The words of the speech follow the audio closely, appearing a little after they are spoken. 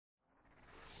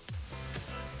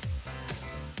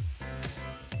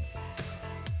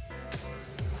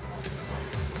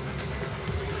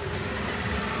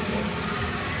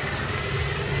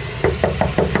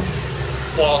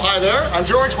Well, hi there. I'm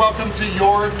George. Welcome to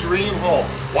your dream home.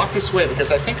 Walk this way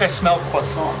because I think I smell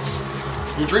croissants.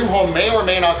 Your dream home may or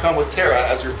may not come with Tara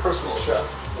as your personal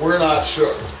chef. We're not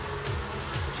sure.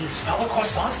 Can you smell the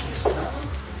croissants? Can you smell them?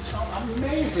 They smell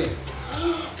amazing.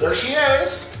 There she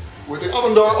is with the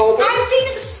oven door open. I've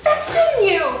been expecting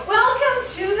you. Welcome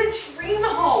to the dream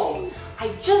home. I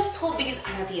just pulled these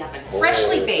out of the oven,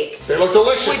 freshly baked. They look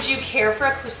delicious. Would you care for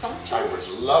a croissant, George? I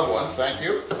would love one, thank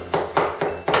you.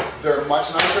 They're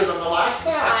much nicer than the last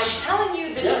batch. I'm telling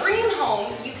you, the dream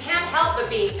home, you can't help but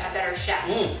be a better chef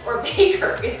or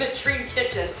baker in the dream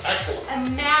kitchen. Excellent.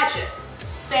 Imagine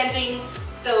spending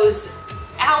those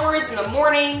hours in the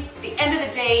morning, the end of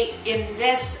the day in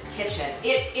this kitchen.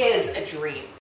 It is a dream.